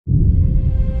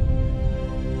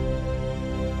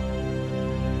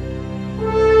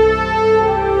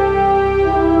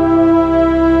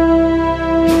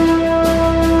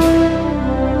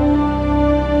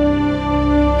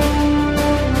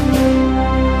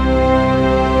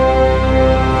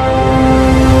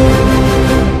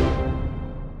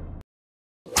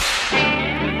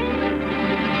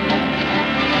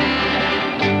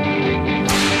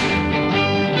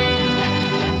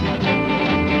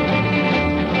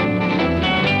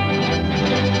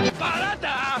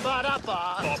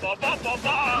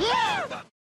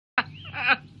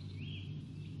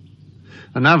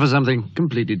And now for something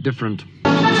completely different.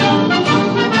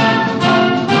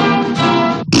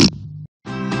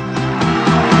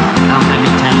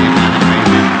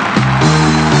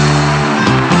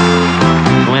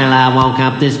 Well, I woke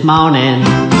up this morning,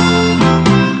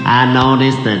 I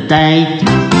noticed the date,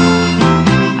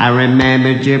 I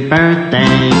remembered your birthday,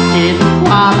 didn't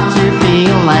want to be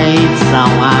late, so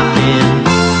I've been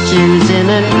choosing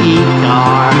an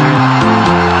e-car,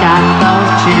 got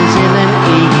those choosing an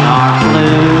e-car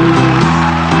blues.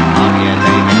 Oh yeah,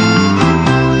 baby.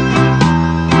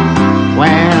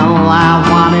 Well, I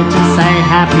wanted to say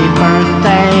happy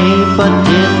birthday, but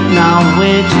didn't know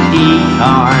which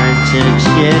e-car to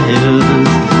choose.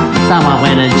 So I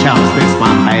went and chose this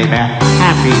one, baby.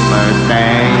 Happy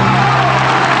birthday.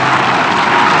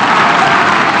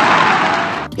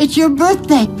 It's your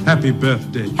birthday. Happy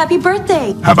birthday. Happy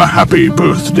birthday. Have a happy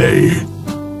birthday.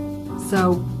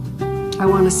 So, I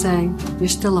want to say, you're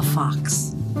still a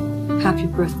fox. Happy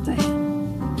birthday.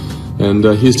 And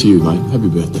here's to you, mate. Happy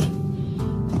birthday.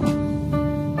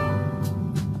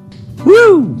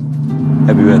 Woo!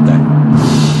 Happy birthday.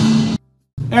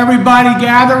 Everybody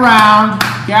gather round.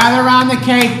 Gather around the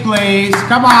cake, please.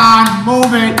 Come on,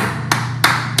 move it.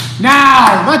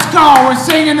 Now, let's go. We're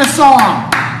singing the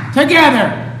song.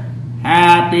 Together.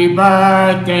 Happy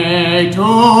birthday to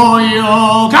you.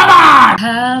 Come on!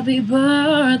 Happy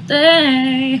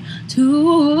birthday to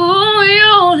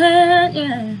you.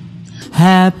 Yeah.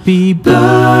 Happy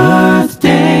birthday,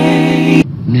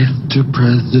 Mr.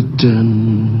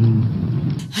 President.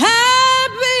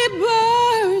 happy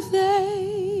birthday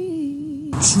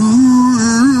To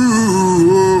you,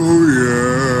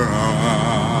 yeah.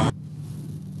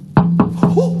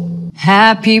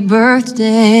 Happy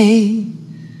birthday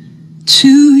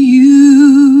to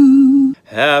you.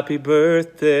 Happy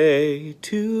birthday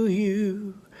to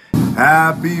you.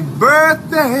 Happy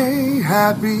birthday,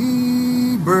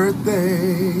 happy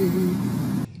birthday.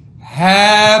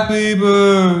 Happy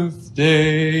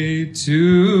birthday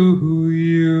to